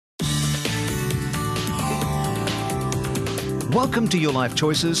Welcome to Your Life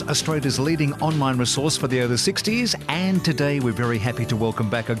Choices, Australia's leading online resource for the over 60s. And today we're very happy to welcome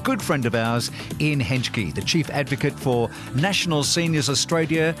back a good friend of ours, Ian Henschke, the Chief Advocate for National Seniors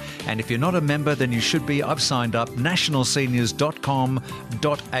Australia. And if you're not a member, then you should be. I've signed up,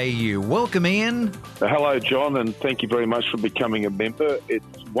 nationalseniors.com.au. Welcome, Ian. Hello, John, and thank you very much for becoming a member.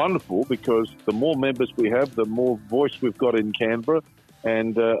 It's wonderful because the more members we have, the more voice we've got in Canberra.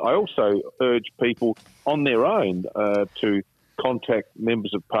 And I also urge people on their own to contact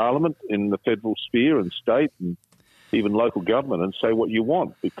members of parliament in the federal sphere and state and even local government and say what you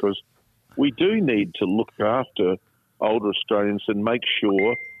want, because we do need to look after older Australians and make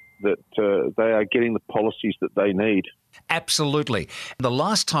sure that they are getting the policies that they need. Absolutely. The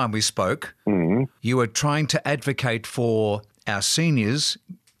last time we spoke, you were trying to advocate for our seniors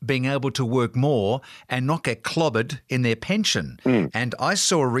being able to work more and not get clobbered in their pension. And I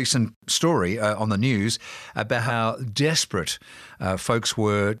saw a recent story on the news about how desperate folks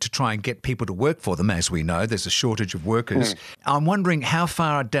were to try and get people to work for them. As we know, there's a shortage of workers. I'm wondering how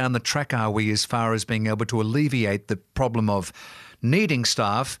far down the track are we as far as being able to alleviate the problem of needing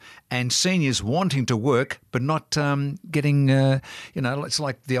staff and seniors wanting to work but not getting, it's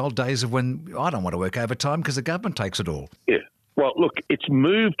like the old days of when I don't want to work overtime because the government takes it all. Yeah. Well, look, it's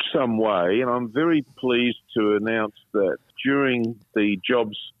moved some way, and I'm very pleased to announce that during the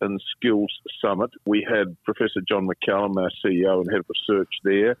Jobs and Skills Summit, we had Professor John McCallum, our CEO and Head of Research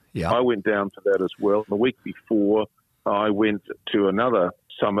there. Yeah. I went down to that as well. The week before, I went to another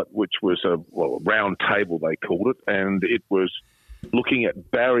summit, which was a round table, they called it, and it was looking at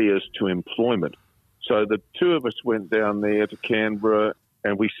barriers to employment. So the two of us went down there to Canberra,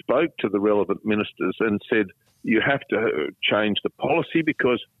 and we spoke to the relevant ministers and said, you have to change the policy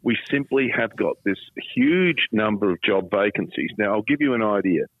because we simply have got this huge number of job vacancies. Now, I'll give you an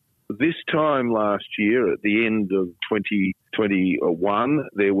idea. This time last year, at the end of 2021,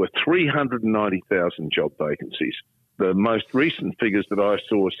 there were 390,000 job vacancies. The most recent figures that I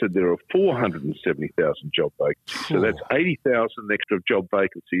saw said there are 470,000 job vacancies. So that's 80,000 extra job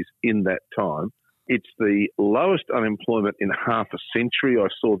vacancies in that time. It's the lowest unemployment in half a century. I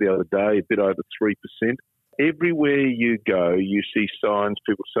saw the other day a bit over 3%. Everywhere you go, you see signs,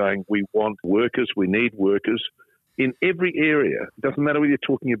 people saying, we want workers, we need workers in every area. It doesn't matter whether you're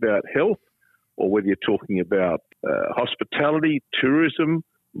talking about health or whether you're talking about hospitality, tourism,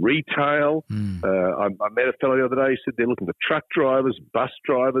 retail. I met a fellow the other day who said they're looking for truck drivers, bus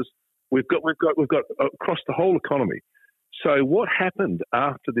drivers. We've got across the whole economy. So what happened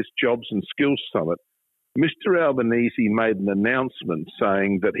after this Jobs and Skills Summit? Mr. Albanese made an announcement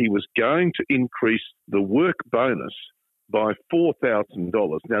saying that he was going to increase the work bonus by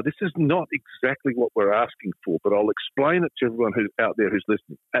 $4,000. Now, this is not exactly what we're asking for, but I'll explain it to everyone who's out there who's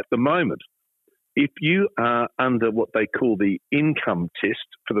listening. At the moment, if you are under what they call the income test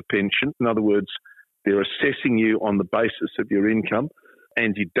for the pension, in other words, they're assessing you on the basis of your income,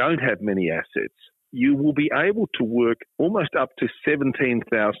 and you don't have many assets, you will be able to work almost up to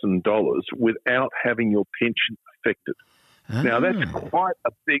 $17,000 without having your pension affected. Now, that's quite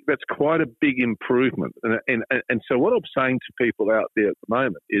a big improvement. And so what I'm saying to people out there at the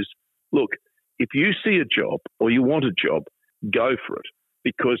moment is, look, if you see a job or you want a job, go for it,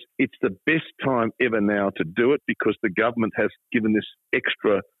 because it's the best time ever now to do it because the government has given this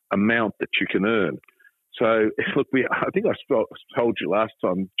extra amount that you can earn. So, look, I think I told you last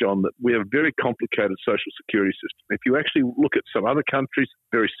time, John, that we have a very complicated social security system. If you actually look at some other countries,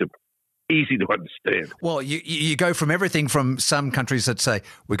 very simple, easy to understand. Well, you go from everything from some countries that say,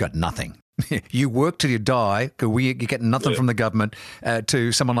 we got nothing. You work till you die, you get nothing from the government,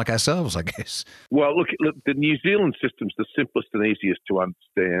 to someone like ourselves, I guess. Well, look, the New Zealand system's the simplest and easiest to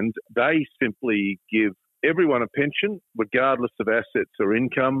understand. They simply give everyone a pension, regardless of assets or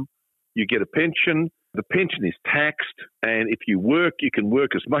income. You get a pension. The pension is taxed, and if you work, you can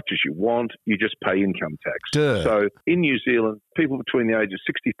work as much as you want. You just pay income tax. Duh. So in New Zealand, people between the ages of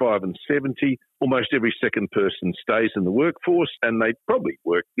 65 and 70, almost every second person stays in the workforce, and they probably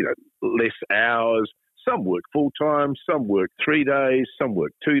work, less hours. Some work full-time, some work 3 days, some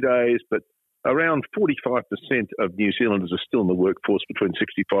work 2 days, but around 45% of New Zealanders are still in the workforce between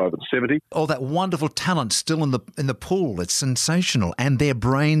 65 and 70. All that wonderful talent still in the pool. It's sensational. And their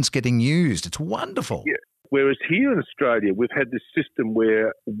brains getting used. It's wonderful. Yeah. Whereas here in Australia, we've had this system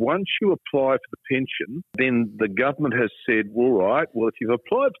where once you apply for the pension, then the government has said, all right, well, if you've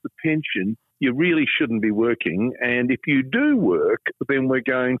applied for the pension, you really shouldn't be working. And if you do work, then we're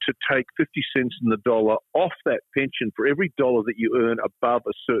going to take 50 cents in the dollar off that pension for every dollar that you earn above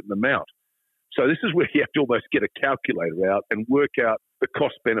a certain amount. So this is where you have to almost get a calculator out and work out the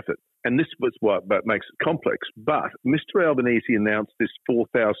cost benefit. And this was what makes it complex. But Mr. Albanese announced this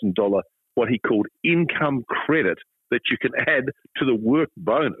 $4,000, what he called income credit, that you can add to the work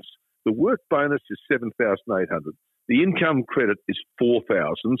bonus. The work bonus is $7,800. The income credit is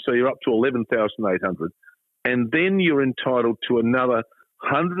 $4,000, so you're up to $11,800. And then you're entitled to another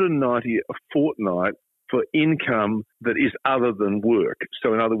 $190 a fortnight for income that is other than work.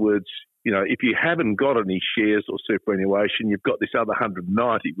 So in other words, you know, if you haven't got any shares or superannuation, you've got this other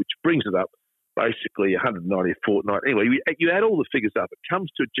 190, which brings it up basically 190 a fortnight. Anyway, you add all the figures up, it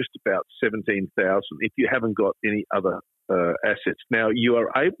comes to just about 17,000 if you haven't got any other assets. Now, you are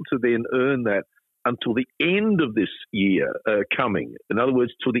able to then earn that until the end of this year coming. In other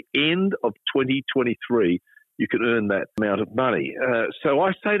words, till the end of 2023, you can earn that amount of money. So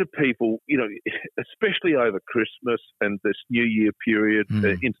I say to people, you know, especially over Christmas and this New Year period,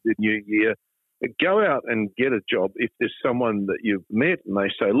 into the new year, go out and get a job if there's someone that you've met and they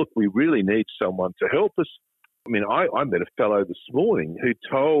say, look, we really need someone to help us. I mean, I met a fellow this morning who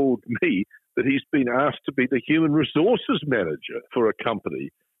told me that he's been asked to be the human resources manager for a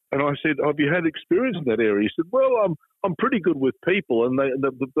company. And I said, have you had experience in that area? He said, well, I'm pretty good with people. And they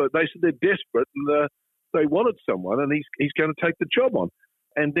said they're desperate and they wanted someone and he's going to take the job on.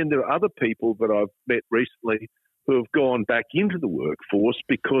 And then there are other people that I've met recently who have gone back into the workforce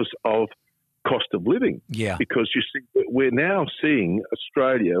because of cost of living. Yeah. Because you see, we're now seeing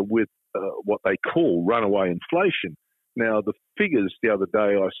Australia with what they call runaway inflation. Now, the figures the other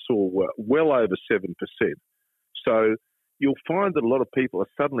day I saw were well over 7%. So you'll find that a lot of people are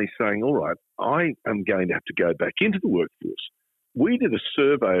suddenly saying, all right, I am going to have to go back into the workforce. We did a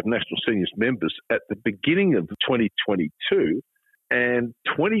survey of National Seniors members at the beginning of 2022, and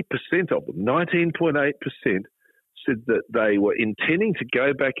 20% of them, 19.8%, said that they were intending to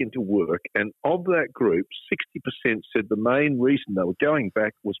go back into work. And of that group, 60% said the main reason they were going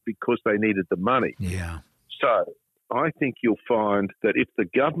back was because they needed the money. Yeah. So I think you'll find that if the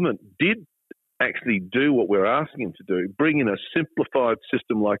government did actually do what we're asking them to do, bring in a simplified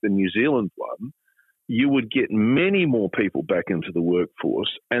system like the New Zealand one, you would get many more people back into the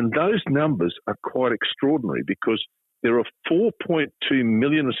workforce. And those numbers are quite extraordinary because there are 4.2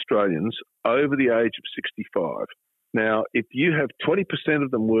 million Australians over the age of 65. Now, if you have 20%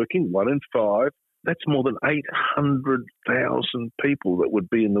 of them working, 1 in 5, that's more than 800,000 people that would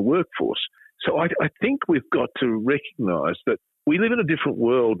be in the workforce. So I think we've got to recognise that we live in a different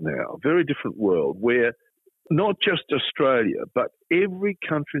world now, a very different world, where not just Australia, but every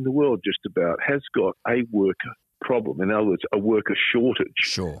country in the world just about has got a worker problem. In other words, a worker shortage.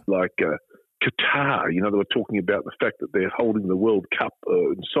 Sure. Like Qatar, you know, they were talking about the fact that they're holding the World Cup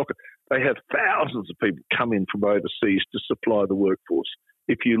in soccer. They have thousands of people come in from overseas to supply the workforce.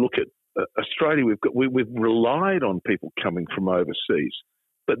 If you look at Australia, we've relied on people coming from overseas,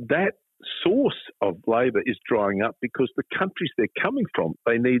 but that source of labour is drying up because the countries they're coming from,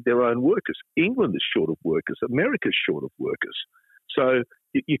 they need their own workers. England is short of workers. America's short of workers. So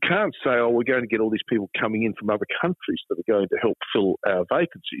you can't say, oh, we're going to get all these people coming in from other countries that are going to help fill our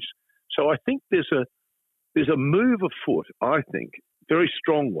vacancies. So I think there's a move afoot, I think, very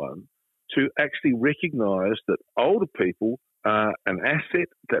strong one, to actually recognise that older people are an asset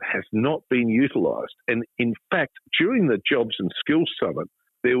that has not been utilised. And in fact, during the Jobs and Skills Summit,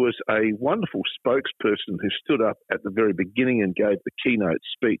 there was a wonderful spokesperson who stood up at the very beginning and gave the keynote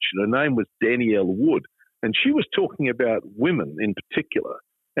speech, and her name was Danielle Wood. And she was talking about women in particular.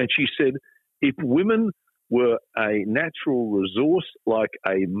 And she said, if women were a natural resource like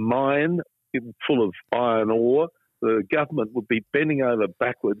a mine full of iron ore, the government would be bending over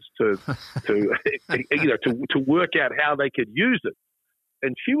backwards to work out how they could use it.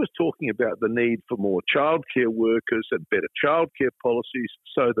 And she was talking about the need for more childcare workers and better childcare policies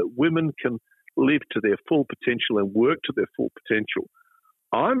so that women can live to their full potential and work to their full potential.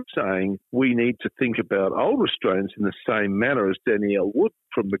 I'm saying we need to think about older Australians in the same manner as Danielle Wood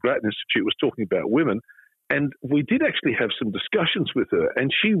from the Grattan Institute was talking about women. And we did actually have some discussions with her,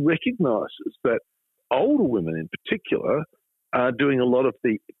 and she recognises that older women in particular are doing a lot of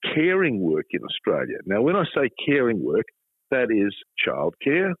the caring work in Australia. Now, when I say caring work, that is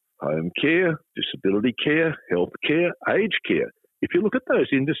childcare, home care, disability care, health care, aged care. If you look at those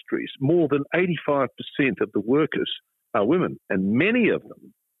industries, more than 85% of the workers are women, and many of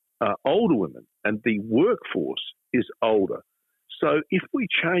them are older women, and the workforce is older. So if we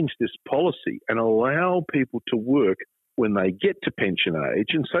change this policy and allow people to work when they get to pension age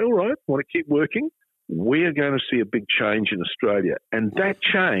and say, all right, want to keep working, we're going to see a big change in Australia. And that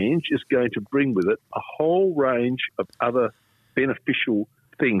change is going to bring with it a whole range of other beneficial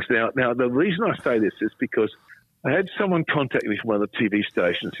things. Now, the reason I say this is because I had someone contact me from one of the TV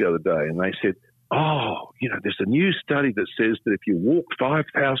stations the other day, and they said, there's a new study that says that if you walk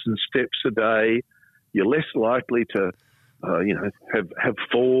 5,000 steps a day, you're less likely to, have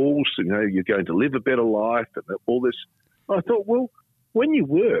falls. You're going to live a better life, and all this. I thought, well, when you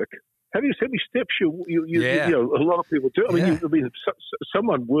work, how many steps a lot of people do.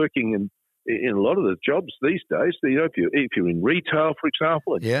 Someone working in a lot of the jobs these days, if you're in retail, for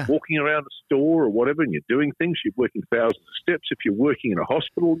example, and you're walking around a store or whatever, and you're doing things, you're working thousands of steps. If you're working in a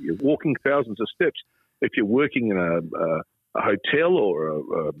hospital, you're walking thousands of steps. If you're working in a hotel or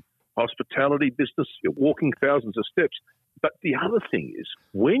a hospitality business, you're walking thousands of steps. But the other thing is,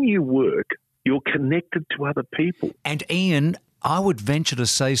 when you work, you're connected to other people. And Ian, I would venture to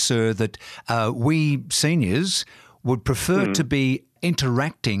say, sir, that we seniors would prefer to be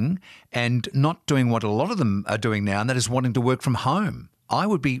interacting and not doing what a lot of them are doing now, and that is wanting to work from home.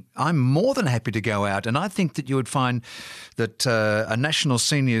 I'm more than happy to go out, and I think that you would find that a national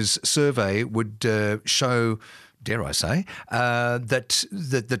seniors survey would show, dare I say,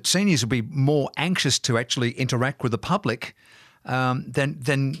 that seniors would be more anxious to actually interact with the public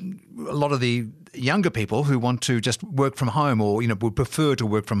than a lot of the younger people who want to just work from home or would prefer to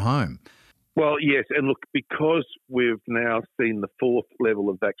work from home. Well, yes, and look, because we've now seen the fourth level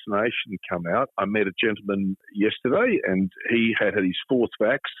of vaccination come out, I met a gentleman yesterday and he had his fourth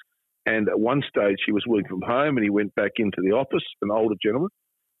vax, and at one stage he was working from home and he went back into the office, an older gentleman.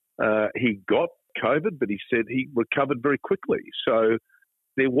 He got COVID, but he said he recovered very quickly. So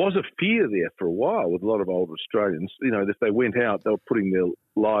there was a fear there for a while with a lot of older Australians. If they went out, they were putting their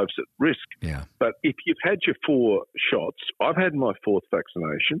lives at risk. Yeah. But if you've had your 4 shots, I've had my 4th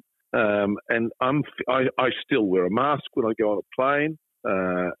vaccination. And I still wear a mask when I go on a plane,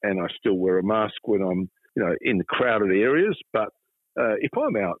 and I still wear a mask when I'm, in crowded areas. But if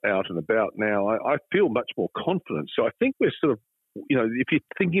I'm out and about now, I feel much more confident. So I think we're sort of, if you're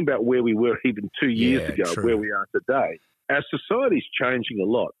thinking about where we were even 2 years ago, true. where we are today, our society's changing a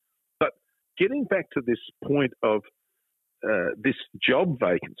lot. But getting back to this point of this job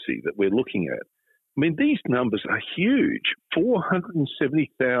vacancy that we're looking at, these numbers are huge.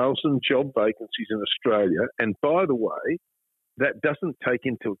 470,000 job vacancies in Australia. And by the way, that doesn't take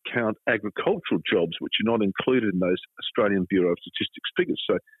into account agricultural jobs, which are not included in those Australian Bureau of Statistics figures.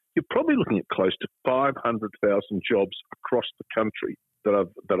 So you're probably looking at close to 500,000 jobs across the country that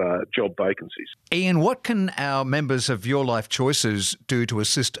are job vacancies. Ian, what can our members of Your Life Choices do to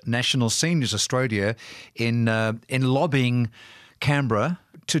assist National Seniors Australia in lobbying Canberra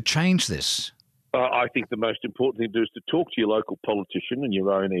to change this? I think the most important thing to do is to talk to your local politician in your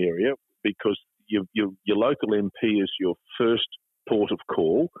own area, because your local MP is your first port of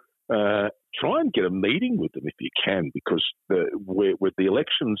call. Try and get a meeting with them if you can, because with the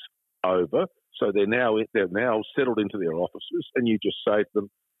elections over, so they're now settled into their offices, and you just say to them,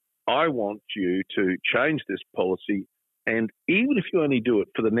 I want you to change this policy, and even if you only do it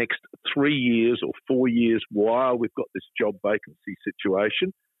for the next 3 years or 4 years while we've got this job vacancy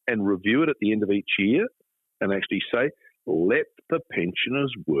situation, and review it at the end of each year and actually say, let the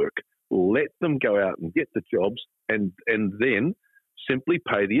pensioners work, let them go out and get the jobs, and then simply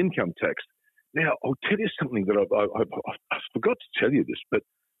pay the income tax. Now, I'll tell you something that I forgot to tell you this, but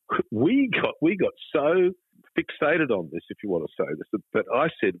we got so fixated on this, if you want to say this, but I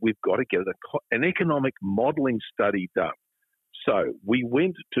said we've got to get an economic modelling study done. So we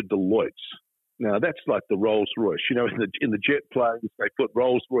went to Deloitte's. Now, that's like the Rolls-Royce. In the jet planes, they put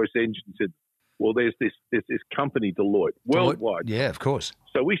Rolls-Royce engines in. Well, there's this company, Deloitte, worldwide. Yeah, of course.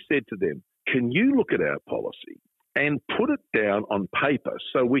 So we said to them, can you look at our policy and put it down on paper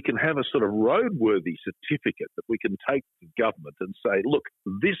so we can have a sort of roadworthy certificate that we can take to the government and say, look,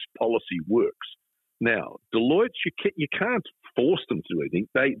 this policy works. Now, Deloitte, you can't force them to do anything.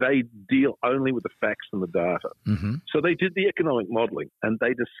 They deal only with the facts and the data. Mm-hmm. So they did the economic modelling, and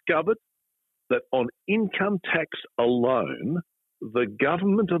they discovered that on income tax alone, the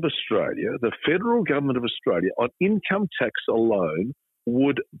government of Australia, the federal government of Australia, on income tax alone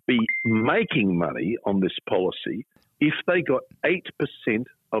would be making money on this policy if they got 8%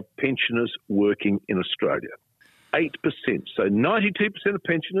 of pensioners working in Australia. 8%. So 92% of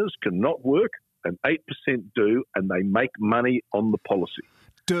pensioners cannot work and 8% do, and they make money on the policy.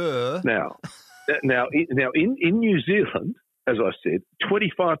 Duh. Now in New Zealand, as I said,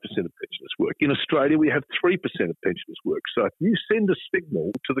 25% of pensioners work. In Australia, we have 3% of pensioners work. So if you send a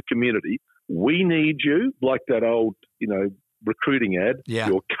signal to the community, we need you, like that old, recruiting ad,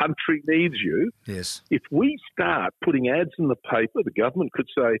 your country needs you. Yes. If we start putting ads in the paper, the government could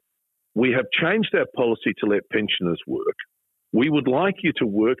say, we have changed our policy to let pensioners work. We would like you to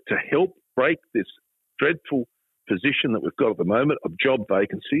work to help break this dreadful position that we've got at the moment of job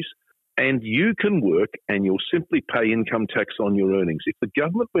vacancies, and you can work and you'll simply pay income tax on your earnings. If the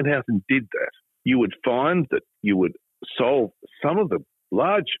government went out and did that, you would find that you would solve some of the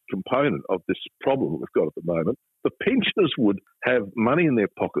large component of this problem that we've got at the moment. The pensioners would have money in their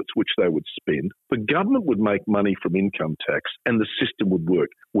pockets which they would spend. The government would make money from income tax and the system would work.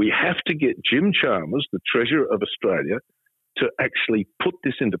 We have to get Jim Chalmers, the Treasurer of Australia, to actually put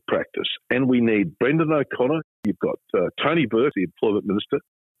this into practice. And we need Brendan O'Connor. You've got Tony Burke, the Employment Minister,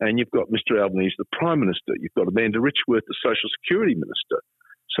 and you've got Mr Albanese, the Prime Minister. You've got Amanda Richworth, the Social Security Minister.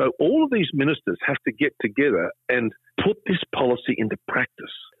 So all of these ministers have to get together and put this policy into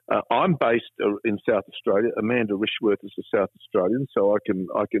practice. I'm based in South Australia. Amanda Richworth is a South Australian, so I can,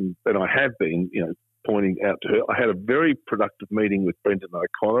 and I have been, pointing out to her. I had a very productive meeting with Brendan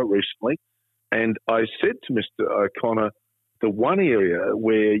O'Connor recently, and I said to Mr O'Connor, the one area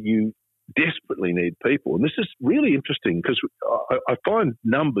where you desperately need people, and this is really interesting because I find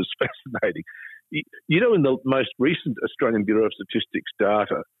numbers fascinating. In the most recent Australian Bureau of Statistics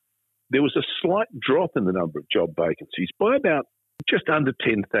data, there was a slight drop in the number of job vacancies by about just under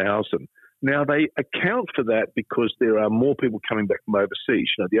 10,000. Now, they account for that because there are more people coming back from overseas.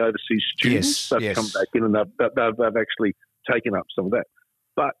 The overseas students, they've come back in and they've actually taken up some of that.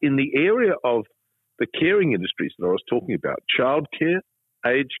 But in the area of the caring industries that I was talking about, childcare,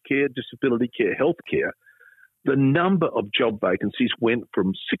 aged care, disability care, healthcare, the number of job vacancies went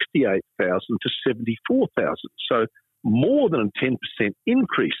from 68,000 to 74,000. So more than a 10%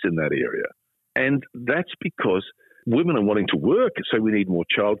 increase in that area. And that's because women are wanting to work, so we need more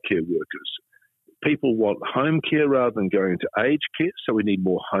childcare workers. People want home care rather than going into aged care, so we need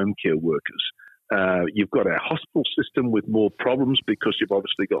more home care workers. You've got our hospital system with more problems because you've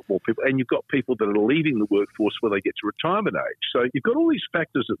obviously got more people, and you've got people that are leaving the workforce when they get to retirement age. So you've got all these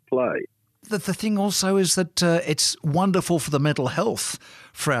factors at play. The thing also is that it's wonderful for the mental health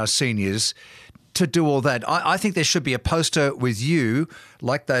for our seniors to do all that. I think there should be a poster with you,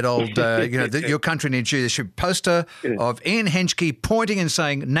 like that old, your country needs you. There should be a poster of Ian Henschke pointing and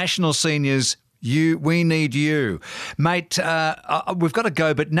saying, National Seniors, we need you. Mate, we've got to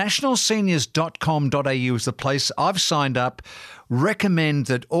go, but nationalseniors.com.au is the place. I've signed up. Recommend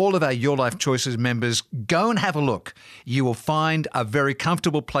that all of our Your Life Choices members go and have a look. You will find a very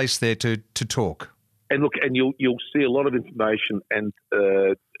comfortable place there to talk. And look, and you'll see a lot of information. And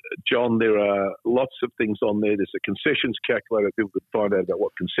John, there are lots of things on there. There's a concessions calculator. People can find out about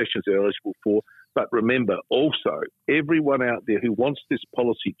what concessions they're eligible for. But remember, also, everyone out there who wants this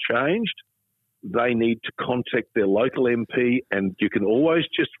policy changed, they need to contact their local MP, and you can always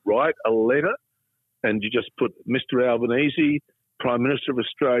just write a letter and you just put Mr Albanese, Prime Minister of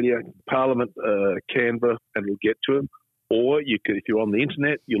Australia, Parliament, Canberra, and it'll get to him. Or you could, if you're on the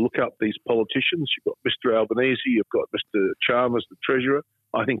internet, you look up these politicians. You've got Mr Albanese, you've got Mr Chalmers, the Treasurer.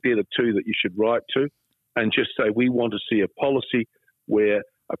 I think they're the two that you should write to and just say, we want to see a policy where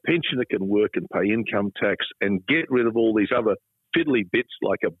a pensioner can work and pay income tax and get rid of all these other fiddly bits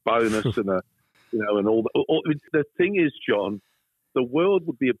like a bonus and a, and all the thing is, John, the world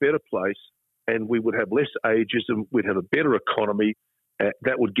would be a better place and we would have less ageism, we'd have a better economy.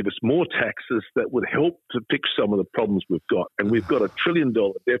 That would give us more taxes that would help to fix some of the problems we've got. And we've got $1 trillion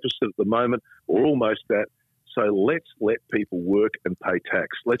deficit at the moment, or almost that. So let's let people work and pay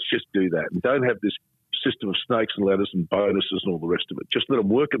tax. Let's just do that. And don't have this system of snakes and ladders and bonuses and all the rest of it. Just let them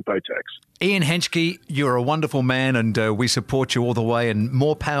work and pay tax. Ian Henschke, you're a wonderful man and we support you all the way, and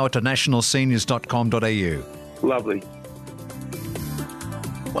more power to nationalseniors.com.au. Lovely.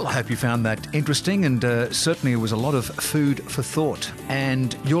 Well, I hope you found that interesting, and certainly it was a lot of food for thought.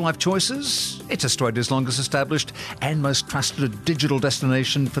 And Your Life Choices, it's Australia's longest established and most trusted digital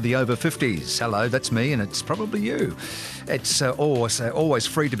destination for the over 50s. Hello, that's me, and it's probably you. It's always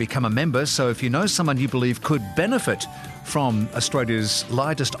free to become a member, so if you know someone you believe could benefit from Australia's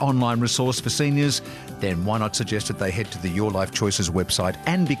largest online resource for seniors, then why not suggest that they head to the Your Life Choices website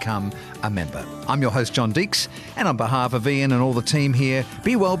and become a member. I'm your host, John Deeks, and on behalf of Ian and all the team here,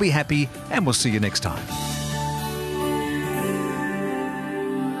 be well, be happy, and we'll see you next time.